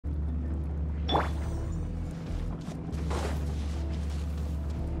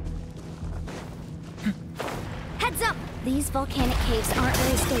These volcanic caves aren't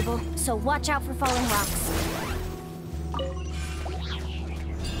very stable, so watch out for falling rocks.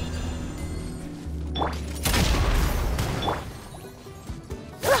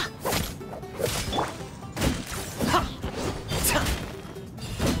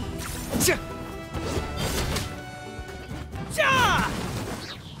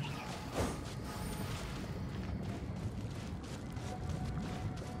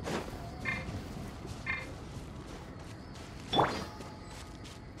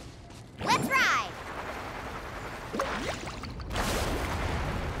 Let's ride!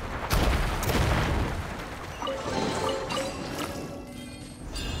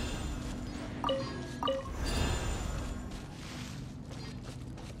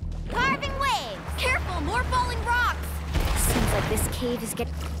 Carving waves! Careful, more falling rocks! Seems like this cave is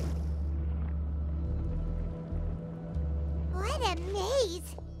getting... What a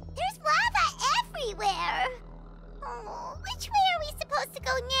maze! There's lava everywhere! Oh, which way are we supposed to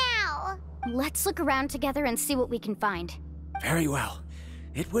go now? Let's look around together and see what we can find. Very well.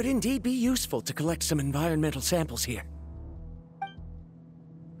 It would indeed be useful to collect some environmental samples here.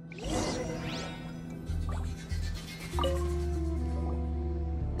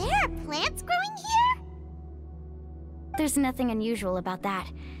 There are plants growing here? There's nothing unusual about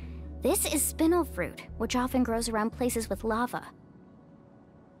that. This is spinel fruit, which often grows around places with lava.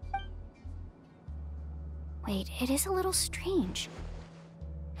 Wait, it is a little strange.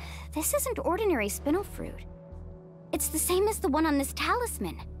 This isn't ordinary spinel fruit. It's the same as the one on this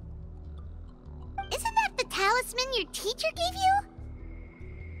talisman. Isn't that the talisman your teacher gave you?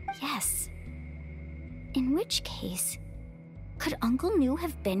 Yes. In which case, could Uncle New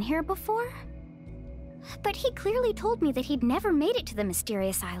have been here before? But he clearly told me that he'd never made it to the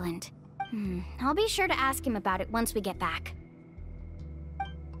mysterious island. I'll be sure to ask him about it once we get back.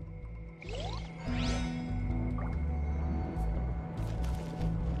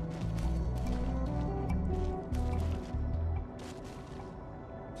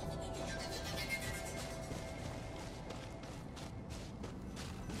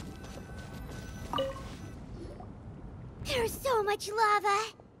 There's so much lava,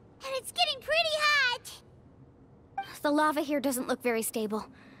 and it's getting pretty hot. The lava here doesn't look very stable.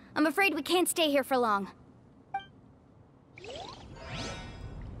 I'm afraid we can't stay here for long.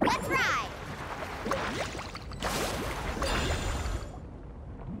 Let's ride!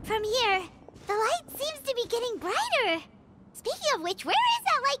 From here, the light seems to be getting brighter. Speaking of which, where is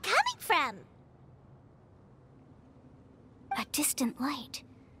that light coming from? A distant light.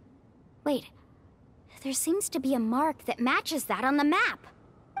 Wait, there seems to be a mark that matches that on the map.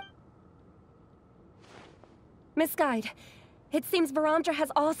 Miss Guide, it seems Varandra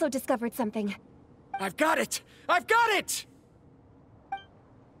has also discovered something. I've got it! I've got it!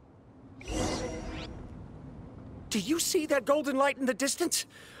 Do you see that golden light in the distance?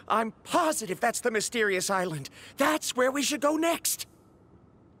 I'm positive that's the mysterious island. That's where we should go next.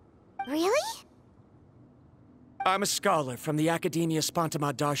 Really? I'm a scholar from the Academia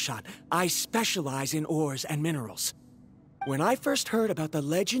Spontima Darshan. I specialize in ores and minerals. When I first heard about the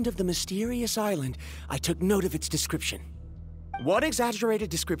legend of the mysterious island, I took note of its description. One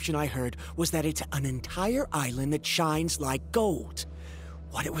exaggerated description I heard was that it's an entire island that shines like gold.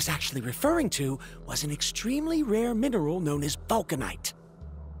 What it was actually referring to was an extremely rare mineral known as vulcanite.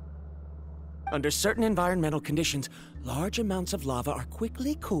 Under certain environmental conditions, large amounts of lava are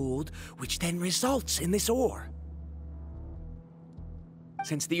quickly cooled, which then results in this ore.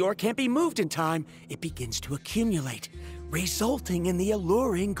 Since the ore can't be moved in time, it begins to accumulate, resulting in the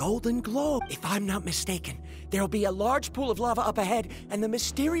alluring golden glow. If I'm not mistaken, there'll be a large pool of lava up ahead, and the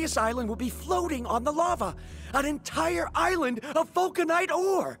mysterious island will be floating on the lava. An entire island of vulcanite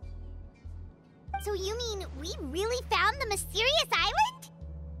ore! So you mean we really found the mysterious island?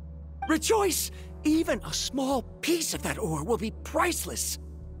 Rejoice! Even a small piece of that ore will be priceless.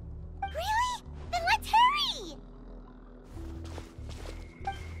 Really? Then let's hurry!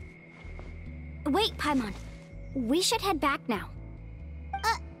 Wait, Paimon. We should head back now.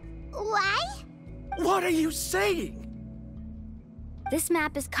 Why? What are you saying? This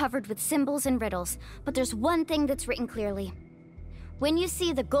map is covered with symbols and riddles, but there's one thing that's written clearly. When you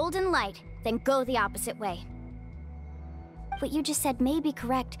see the golden light, then go the opposite way. What you just said may be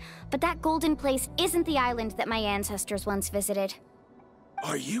correct, but that golden place isn't the island that my ancestors once visited.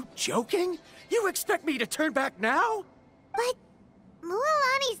 Are you joking? You expect me to turn back now? But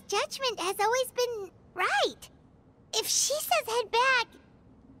Mualani's judgment has always been right. If she says head back,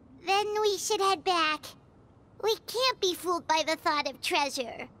 then we should head back. We can't be fooled by the thought of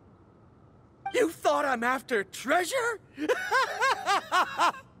treasure. You thought I'm after treasure?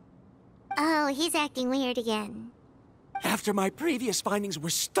 Oh, he's acting weird again. After my previous findings were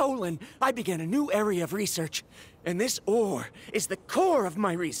stolen, I began a new area of research. And this ore is the core of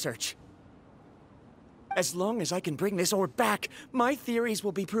my research. As long as I can bring this ore back, my theories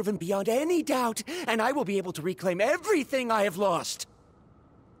will be proven beyond any doubt, and I will be able to reclaim everything I have lost.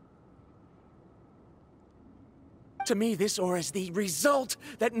 To me, this ore is the result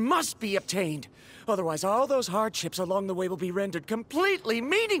that must be obtained. Otherwise, all those hardships along the way will be rendered completely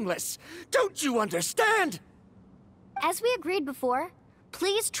meaningless. Don't you understand? As we agreed before,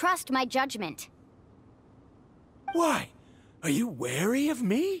 please trust my judgment. Why? Are you wary of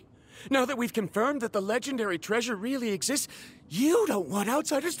me? Now that we've confirmed that the legendary treasure really exists, you don't want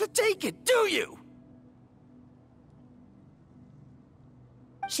outsiders to take it, do you?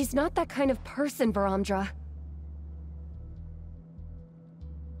 She's not that kind of person, Varamdra.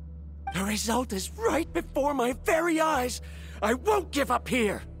 The result is right before my very eyes. I won't give up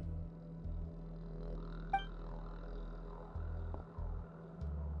here.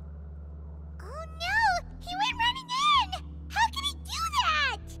 Oh no! He went running in! How can he do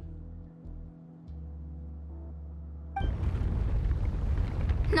that?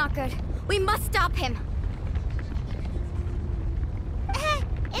 Not good. We must stop him.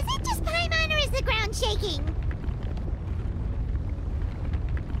 Is it just Paimon or is the ground shaking?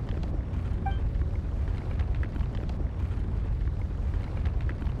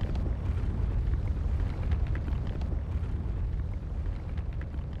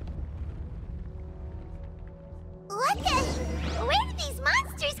 What the? Where did these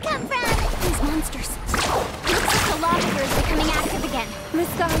monsters come from? These monsters. Looks like the lava here is becoming active again.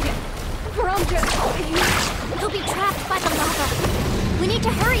 Misguided. Varamdra, He'll be trapped by the lava. We need to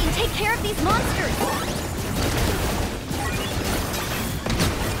hurry and take care of these monsters.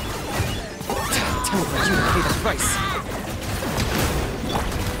 Tell me you pay the price.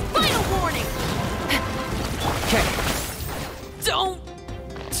 Final warning! Okay. Don't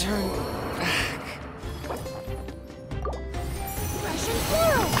turn back. Russian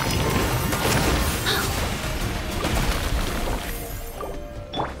through!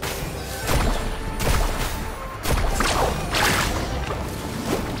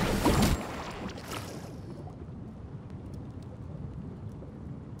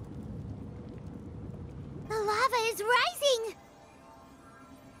 The lava is rising!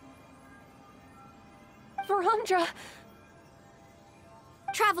 Varamdra.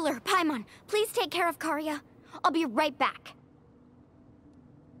 Traveler, Paimon, please take care of Karya. I'll be right back.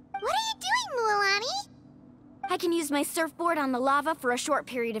 What are you doing, Mualani? I can use my surfboard on the lava for a short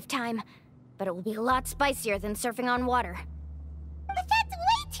period of time, but it will be a lot spicier than surfing on water. But that's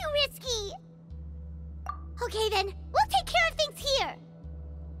way too risky! Okay then, we'll take care of things here!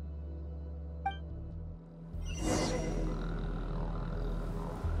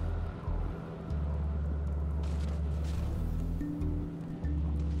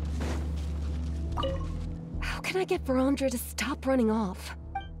 How can I get Varamdra to stop running off?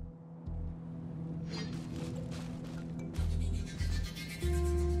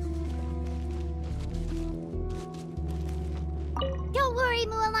 Don't worry,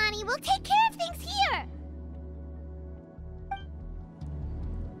 Mualani, we'll take care of things here!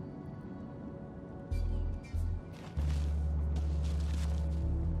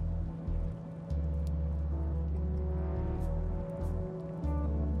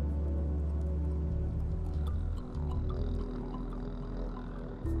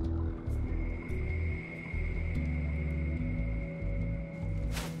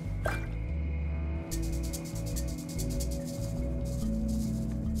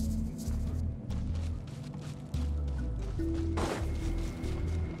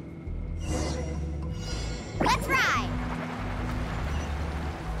 Let's ride!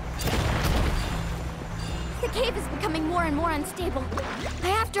 The cave is becoming more and more unstable. I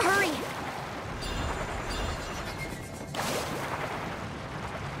have to hurry.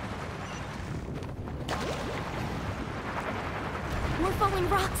 More falling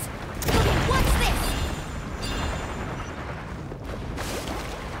rocks. Okay, watch this!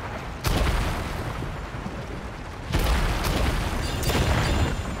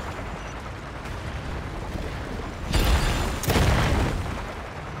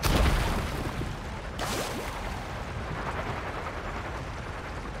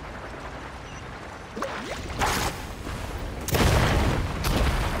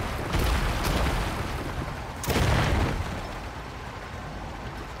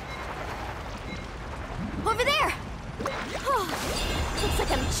 Over there! Oh, looks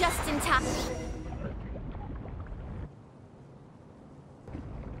like I'm just in time.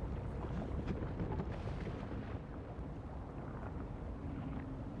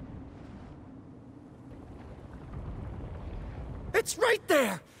 It's right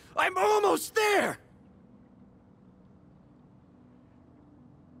there! I'm almost there!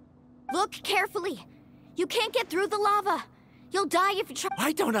 Look carefully. You can't get through the lava. You'll die if you try.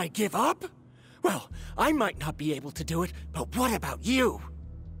 Why don't I give up? Well, I might not be able to do it, but what about you?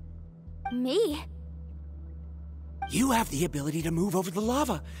 Me? You have the ability to move over the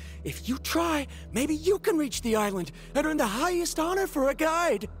lava. If you try, maybe you can reach the island and earn the highest honor for a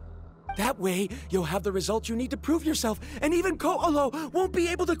guide. That way, you'll have the results you need to prove yourself, and even Ko'olo won't be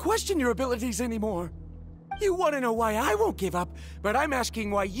able to question your abilities anymore. You want to know why I won't give up, but I'm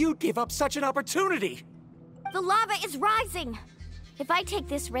asking why you'd give up such an opportunity. The lava is rising. If I take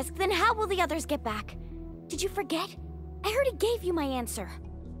this risk, then how will the others get back? Did you forget? I already gave you my answer.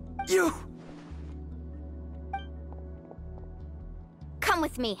 You... Come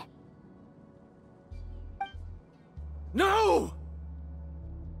with me. No!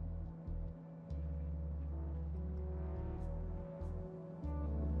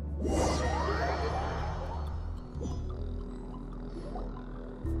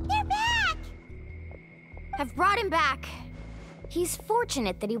 They're back! I've brought him back. He's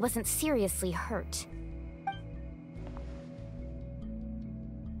fortunate that he wasn't seriously hurt.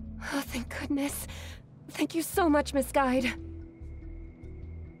 Oh, thank goodness. Thank you so much, Miss Guide.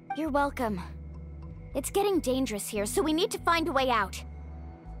 You're welcome. It's getting dangerous here, so we need to find a way out.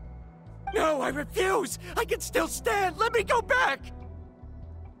 No, I refuse! I can still stand! Let me go back!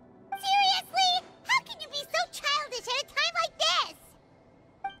 Seriously? How can you be so childish at a time like this?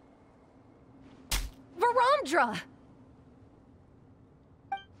 Verandra!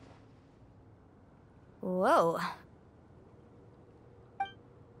 Whoa.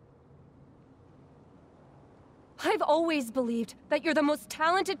 I've always believed that you're the most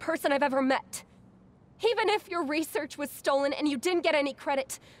talented person I've ever met. Even if your research was stolen and you didn't get any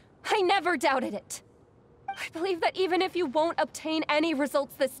credit, I never doubted it. I believe that even if you won't obtain any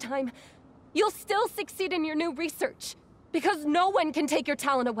results this time, you'll still succeed in your new research, because no one can take your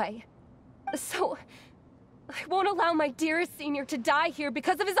talent away. So, I won't allow my dearest senior to die here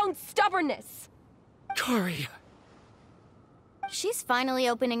because of his own stubbornness. Kari... She's finally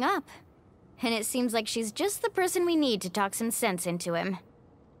opening up. And it seems like she's just the person we need to talk some sense into him.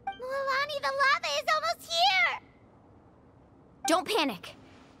 Mualani, the lava is almost here! Don't panic.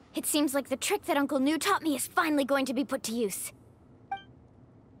 It seems like the trick that Uncle New taught me is finally going to be put to use.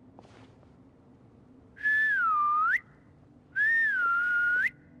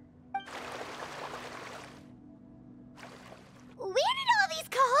 Where did all these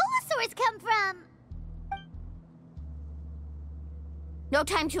Kaholosaurs come from? No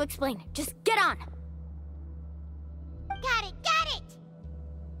time to explain. Just get on. Got it, got it!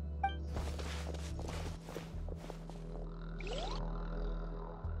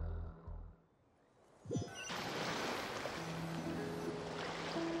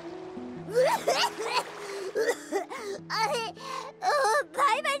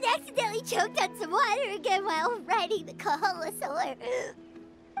 Paimon accidentally choked on some water again while riding the Kaholosaur.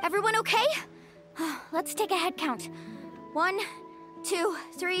 Everyone okay? Let's take a head count. 1, 2,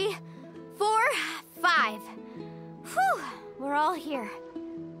 3, 4, 5. Whew, we're all here.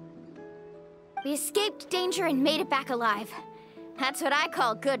 We escaped danger and made it back alive. That's what I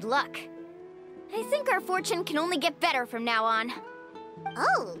call good luck. I think our fortune can only get better from now on.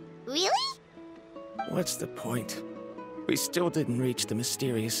 Oh, really? What's the point? We still didn't reach the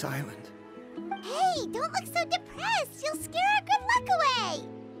mysterious island. Hey, don't look so depressed. You'll scare our good luck away.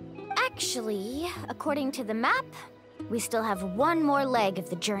 Actually, according to the map, we still have one more leg of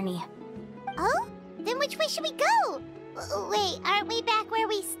the journey. Oh? Then which way should we go? Wait, aren't we back where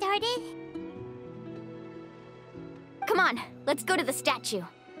we started? Come on, let's go to the statue.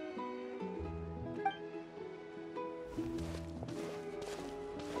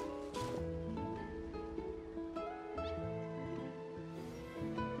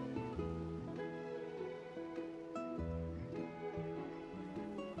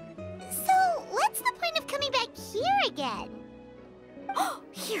 So, what's the point of coming back here again?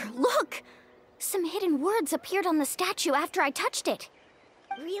 Here, look! Some hidden words appeared on the statue after I touched it.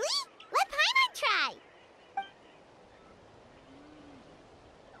 Really? Let Paimon try.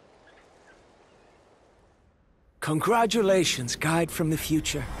 Congratulations, Guide from the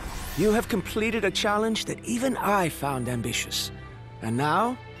Future. You have completed a challenge that even I found ambitious. And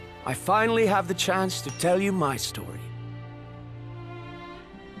now, I finally have the chance to tell you my story.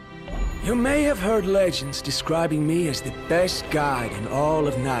 You may have heard legends describing me as the best guide in all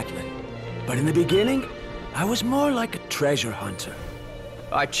of Natlan. But in the beginning, I was more like a treasure hunter.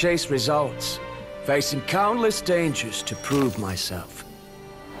 I chased results, facing countless dangers to prove myself.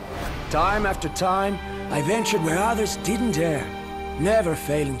 Time after time, I ventured where others didn't dare, never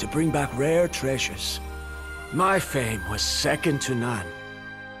failing to bring back rare treasures. My fame was second to none.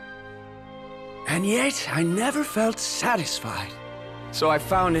 And yet, I never felt satisfied. So I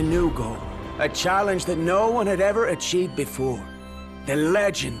found a new goal, a challenge that no one had ever achieved before. The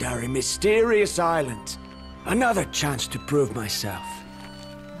legendary Mysterious Island. Another chance to prove myself.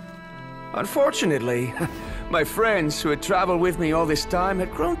 Unfortunately, my friends who had traveled with me all this time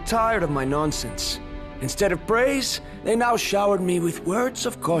had grown tired of my nonsense. Instead of praise, they now showered me with words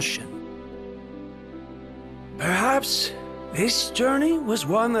of caution. Perhaps this journey was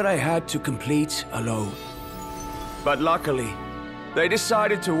one that I had to complete alone. But luckily, they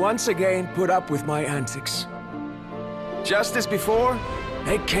decided to once again put up with my antics. Just as before,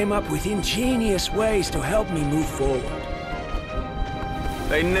 they came up with ingenious ways to help me move forward.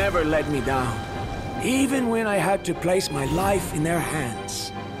 They never let me down, even when I had to place my life in their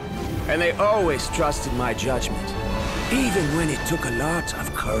hands. And they always trusted my judgment, even when it took a lot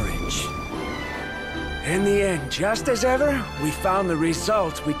of courage. In the end, just as ever, we found the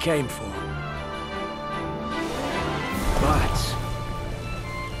result we came for. But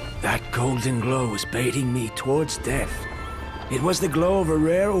that golden glow was baiting me towards death. It was the glow of a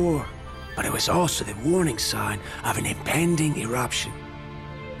rare ore, but it was also the warning sign of an impending eruption.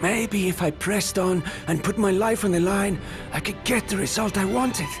 Maybe if I pressed on and put my life on the line, I could get the result I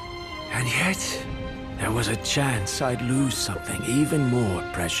wanted. And yet, there was a chance I'd lose something even more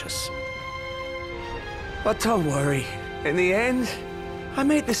precious. But don't worry. In the end, I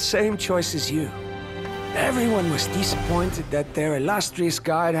made the same choice as you. Everyone was disappointed that their illustrious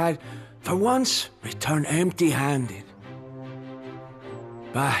guide had, for once, returned empty-handed.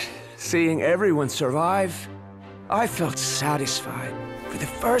 But seeing everyone survive, I felt satisfied for the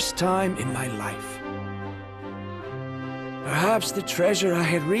first time in my life. Perhaps the treasure I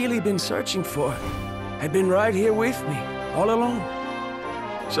had really been searching for had been right here with me, all along.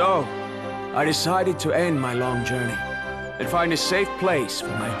 So, I decided to end my long journey and find a safe place for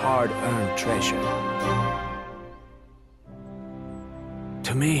my hard-earned treasure.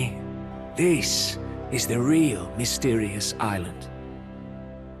 To me, this is the real Mysterious Island.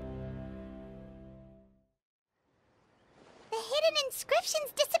 The hidden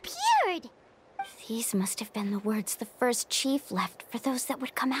inscriptions disappeared! These must have been the words the first chief left for those that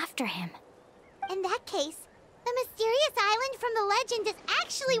would come after him. In that case, the mysterious island from the legend is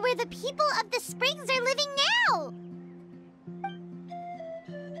actually where the people of the springs are living now!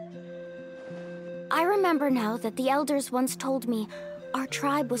 I remember now that the elders once told me our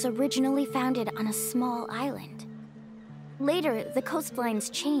tribe was originally founded on a small island. Later, the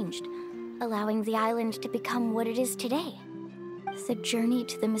coastlines changed, allowing the island to become what it is today. The journey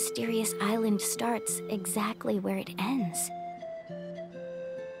to the mysterious island starts exactly where it ends.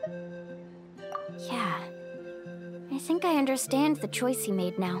 Yeah, I think I understand the choice he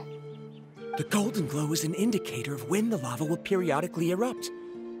made now. The golden glow is an indicator of when the lava will periodically erupt.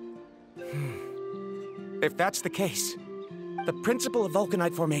 If that's the case, the principle of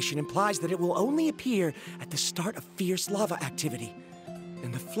vulcanite formation implies that it will only appear at the start of fierce lava activity,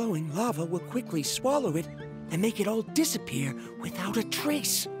 and the flowing lava will quickly swallow it and make it all disappear without a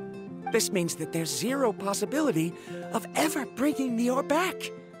trace. This means that there's zero possibility of ever bringing the ore back.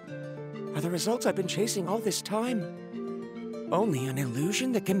 Are the results I've been chasing all this time only an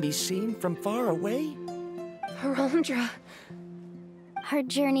illusion that can be seen from far away? Arandra. Our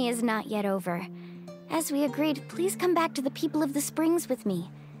journey is not yet over. As we agreed, please come back to the people of the springs with me.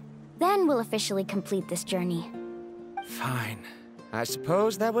 Then we'll officially complete this journey. Fine. I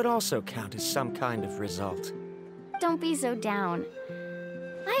suppose that would also count as some kind of result. Don't be so down.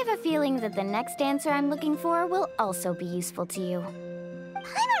 I have a feeling that the next answer I'm looking for will also be useful to you.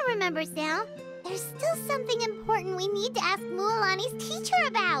 Paimon remembers now. There's still something important we need to ask Mualani's teacher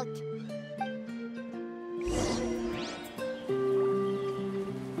about.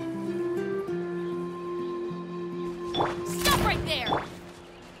 Stop right there!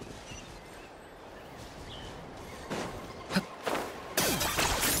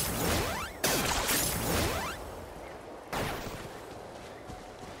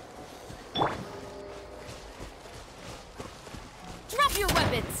 Drop your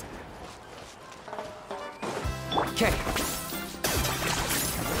weapons! Okay.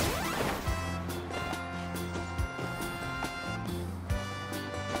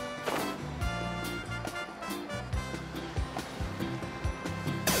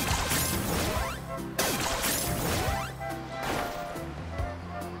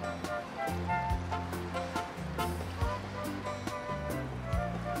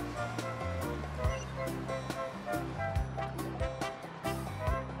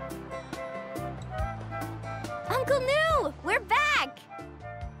 Uncle New! We're back!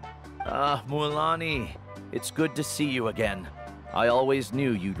 Mualani, it's good to see you again. I always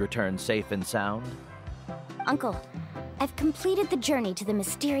knew you'd return safe and sound. Uncle, I've completed the journey to the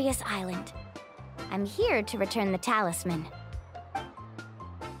mysterious island. I'm here to return the talisman.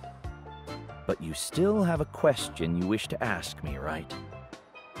 But you still have a question you wish to ask me, right?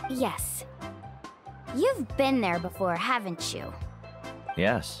 Yes. You've been there before, haven't you?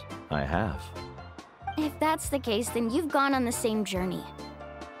 Yes, I have. If that's the case, then you've gone on the same journey.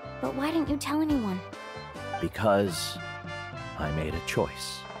 But why didn't you tell anyone? Because I made a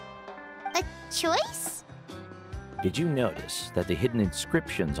choice. A choice? Did you notice that the hidden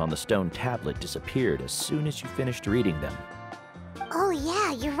inscriptions on the stone tablet disappeared as soon as you finished reading them? Oh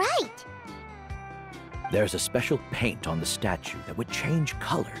yeah, you're right. There's a special paint on the statue that would change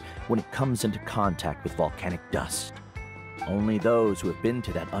color when it comes into contact with volcanic dust. Only those who have been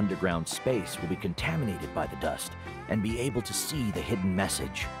to that underground space will be contaminated by the dust and be able to see the hidden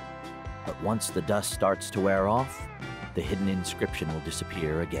message. But once the dust starts to wear off, the hidden inscription will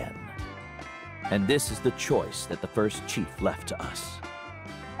disappear again. And this is the choice that the first chief left to us.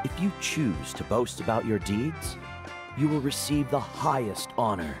 If you choose to boast about your deeds, you will receive the highest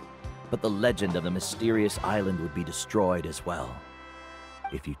honor, but the legend of the mysterious island would be destroyed as well.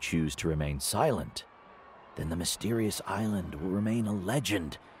 If you choose to remain silent, then the mysterious island will remain a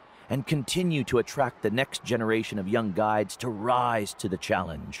legend and continue to attract the next generation of young guides to rise to the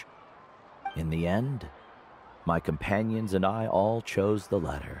challenge. In the end, my companions and I all chose the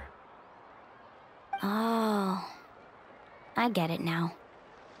latter. Oh, I get it now.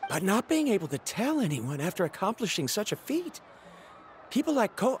 But not being able to tell anyone after accomplishing such a feat. People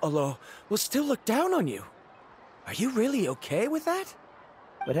like Ko'olo will still look down on you. Are you really okay with that?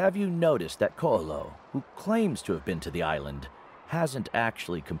 But have you noticed that Ko'olo, who claims to have been to the island, hasn't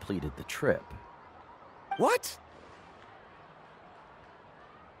actually completed the trip? What?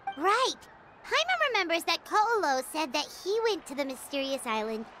 Right. Paimon remembers that Ko'olo said that he went to the mysterious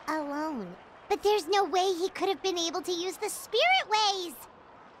island alone. But there's no way he could have been able to use the spirit ways.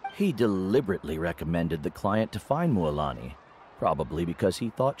 He deliberately recommended the client to find Mualani, probably because he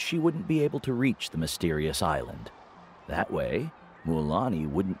thought she wouldn't be able to reach the mysterious island. That way, Mualani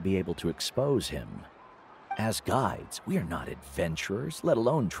wouldn't be able to expose him. As guides, we are not adventurers, let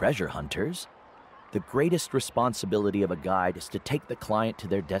alone treasure hunters. The greatest responsibility of a guide is to take the client to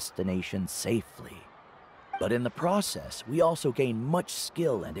their destination safely. But in the process, we also gain much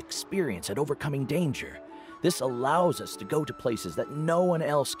skill and experience at overcoming danger. This allows us to go to places that no one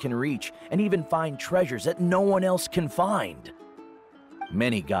else can reach, and even find treasures that no one else can find.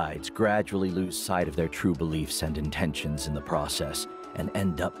 Many guides gradually lose sight of their true beliefs and intentions in the process, and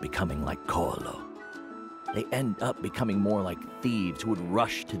end up becoming like Ko'olo. They end up becoming more like thieves who would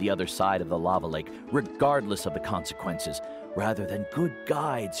rush to the other side of the lava lake, regardless of the consequences, rather than good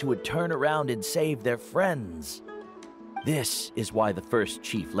guides who would turn around and save their friends. This is why the first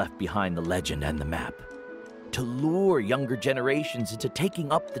chief left behind the legend and the map. To lure younger generations into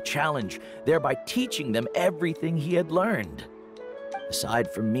taking up the challenge, thereby teaching them everything he had learned.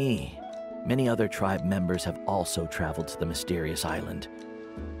 Aside from me, many other tribe members have also traveled to the mysterious island.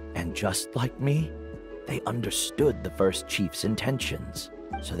 And just like me, they understood the first chief's intentions.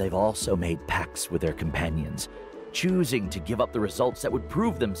 So they've also made pacts with their companions, choosing to give up the results that would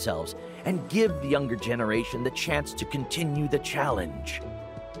prove themselves and give the younger generation the chance to continue the challenge.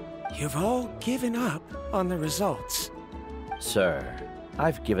 You've all given up on the results. Sir,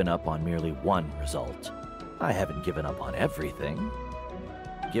 I've given up on merely one result. I haven't given up on everything.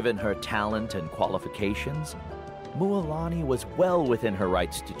 Given her talent and qualifications, Mualani was well within her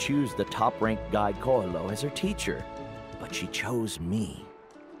rights to choose the top-ranked guide Ko'olo as her teacher, but she chose me.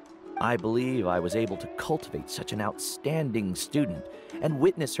 I believe I was able to cultivate such an outstanding student and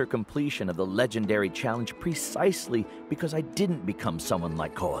witness her completion of the legendary challenge precisely because I didn't become someone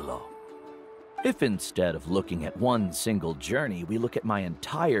like Ko'olo. If instead of looking at one single journey, we look at my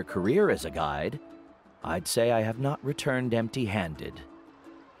entire career as a guide, I'd say I have not returned empty-handed.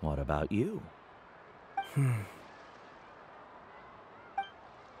 What about you?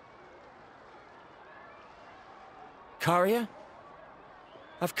 Karia?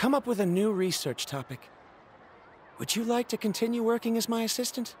 I've come up with a new research topic. Would you like to continue working as my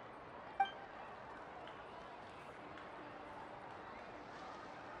assistant?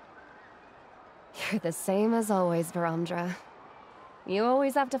 You're the same as always, Varamdra. You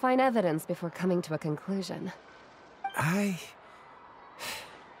always have to find evidence before coming to a conclusion.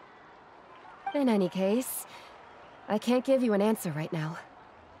 In any case, I can't give you an answer right now.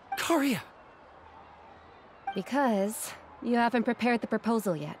 Karia! Because you haven't prepared the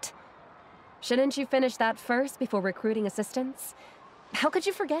proposal yet. Shouldn't you finish that first before recruiting assistants? How could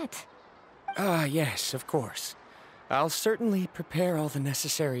you forget? Ah, yes, of course. I'll certainly prepare all the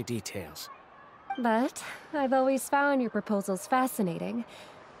necessary details. But I've always found your proposals fascinating,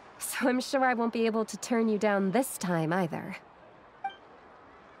 so I'm sure I won't be able to turn you down this time either.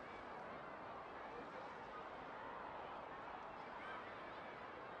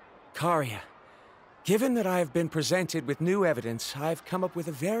 Karia, given that I have been presented with new evidence, I've come up with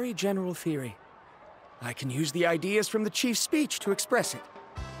a very general theory. I can use the ideas from the Chief's speech to express it.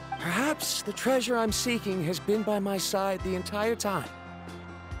 Perhaps the treasure I'm seeking has been by my side the entire time.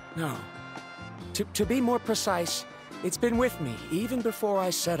 No. To be more precise, it's been with me even before I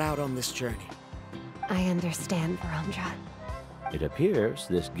set out on this journey. I understand, Verandra. It appears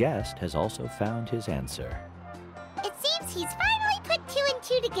this guest has also found his answer. It seems he's finally put two and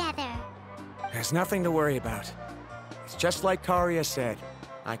two together. There's nothing to worry about. It's just like Karia said.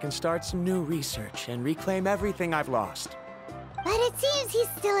 I can start some new research and reclaim everything I've lost. But it seems he's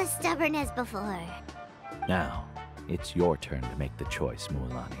still as stubborn as before. Now, it's your turn to make the choice,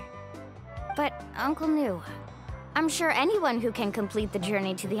 Mualani. But, Uncle Nu, I'm sure anyone who can complete the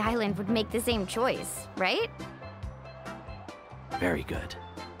journey to the island would make the same choice, right? Very good.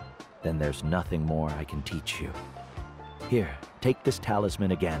 Then there's nothing more I can teach you. Here, take this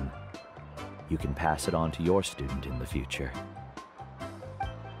talisman again. You can pass it on to your student in the future.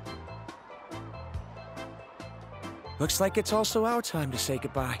 Looks like it's also our time to say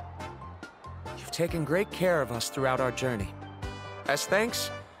goodbye. You've taken great care of us throughout our journey. As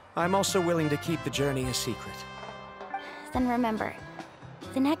thanks, I'm also willing to keep the journey a secret. Then remember,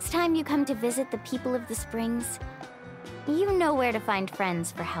 the next time you come to visit the people of the Springs, you know where to find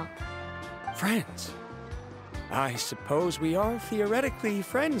friends for help. Friends? I suppose we are theoretically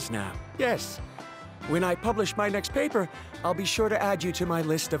friends now, yes. When I publish my next paper, I'll be sure to add you to my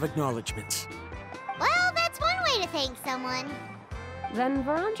list of acknowledgements. Well, that's one way to thank someone. Then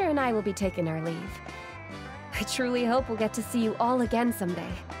Verandra and I will be taking our leave. I truly hope we'll get to see you all again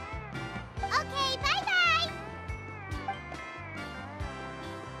someday. Okay, bye-bye!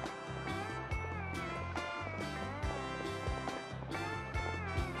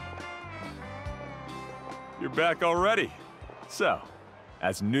 You're back already. So,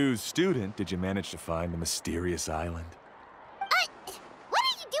 as news student, did you manage to find the mysterious island? What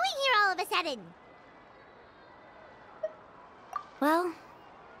are you doing here all of a sudden? Well,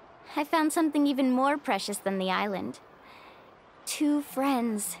 I found something even more precious than the island. 2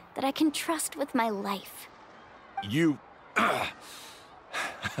 friends that I can trust with my life. You...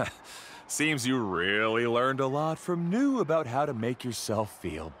 Seems you really learned a lot from New about how to make yourself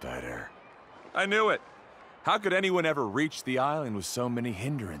feel better. I knew it. How could anyone ever reach the island with so many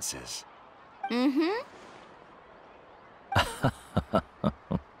hindrances? Mm-hmm.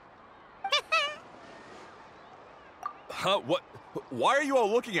 Huh? What? Why are you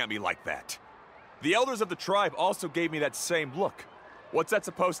all looking at me like that? The elders of the tribe also gave me that same look. What's that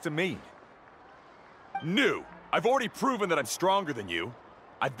supposed to mean? New! I've already proven that I'm stronger than you.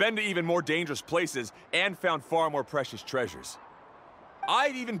 I've been to even more dangerous places and found far more precious treasures.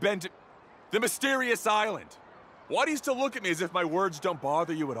 I've even been to the mysterious island. Why do you still look at me as if my words don't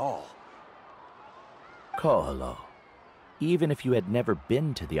bother you at all? Koholo, even if you had never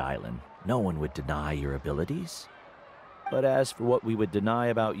been to the island, no one would deny your abilities. But as for what we would deny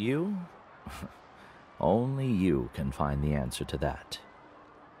about you, only you can find the answer to that.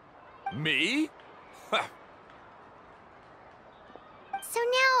 Me? So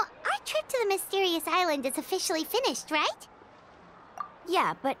now, our trip to the mysterious island is officially finished, right?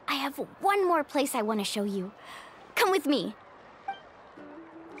 Yeah, but I have one more place I want to show you. Come with me.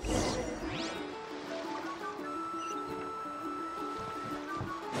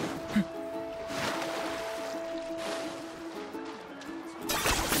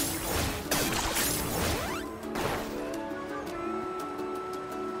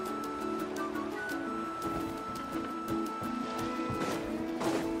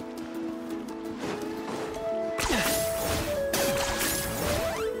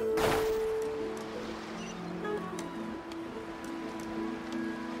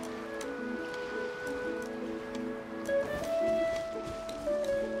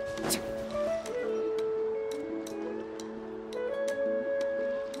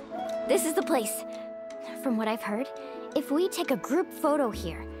 This is the place. From what I've heard, if we take a group photo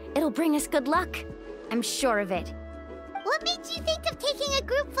here, it'll bring us good luck. I'm sure of it. What made you think of taking a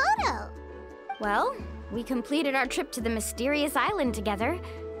group photo? Well, we completed our trip to the mysterious island together,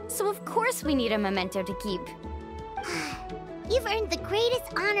 so of course we need a memento to keep. You've earned the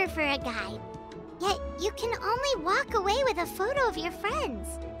greatest honor for a guide. Yet, you can only walk away with a photo of your friends.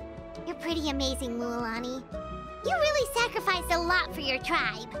 You're pretty amazing, Mualani. You really sacrificed a lot for your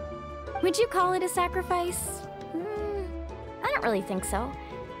tribe. Would you call it a sacrifice? I don't really think so.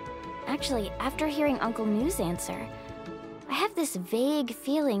 Actually, after hearing Uncle New's answer, I have this vague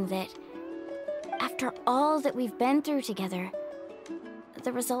feeling that after all that we've been through together,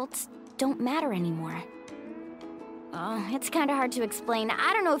 the results don't matter anymore. Oh, it's kind of hard to explain.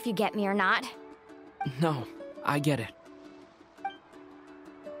 I don't know if you get me or not. No, I get it.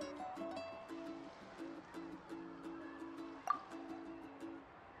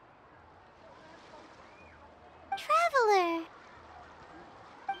 Traveler.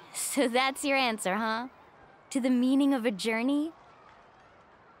 So that's your answer, huh? To the meaning of a journey?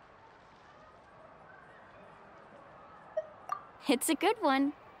 It's a good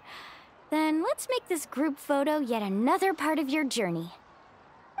one. Then let's make this group photo yet another part of your journey.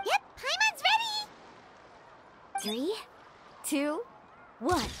 Yep, Paimon's ready! 3, 2,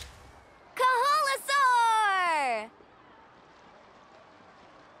 1. Kaholasaur!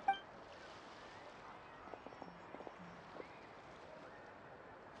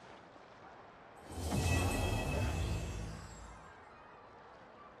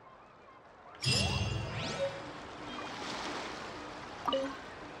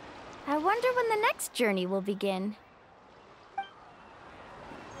 I wonder when the next journey will begin.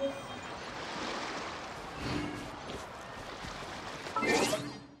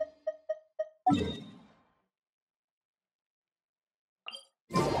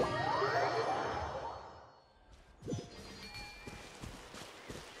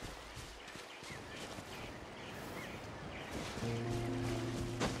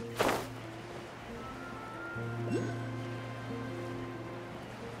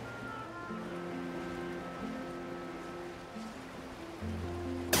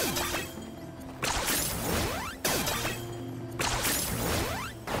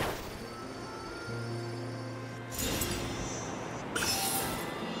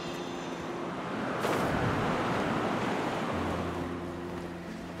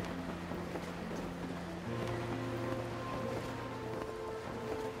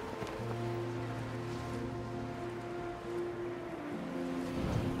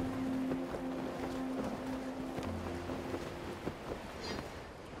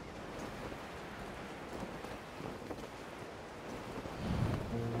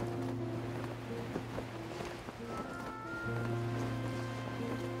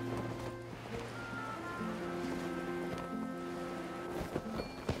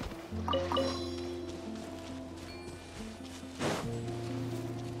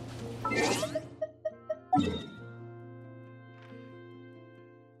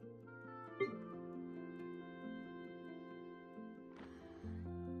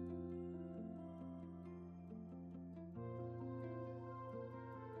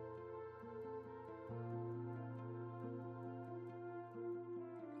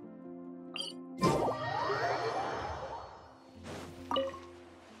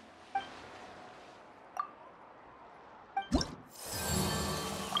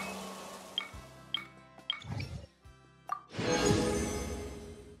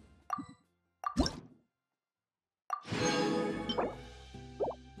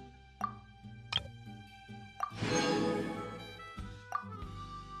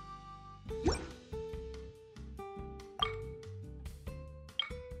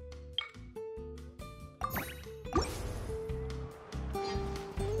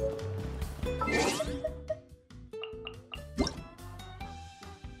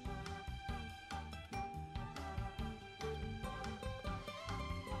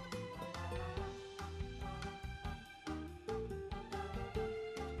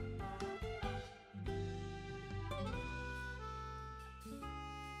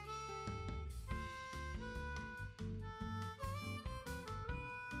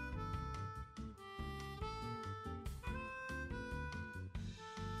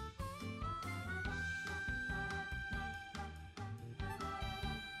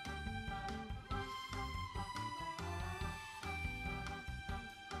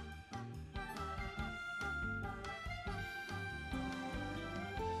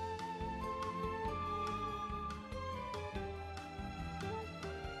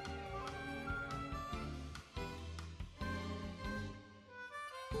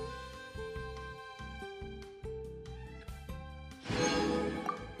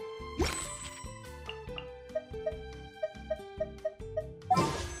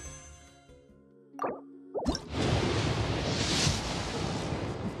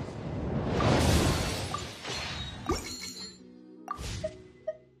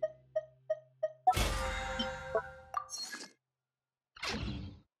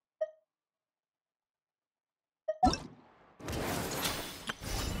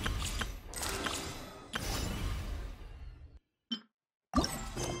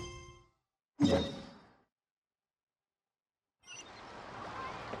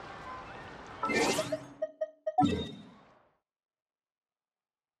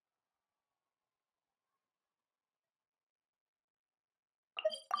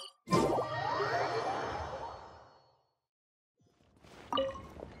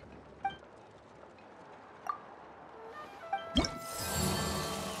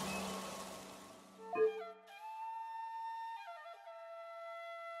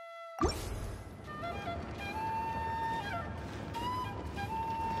 Huh?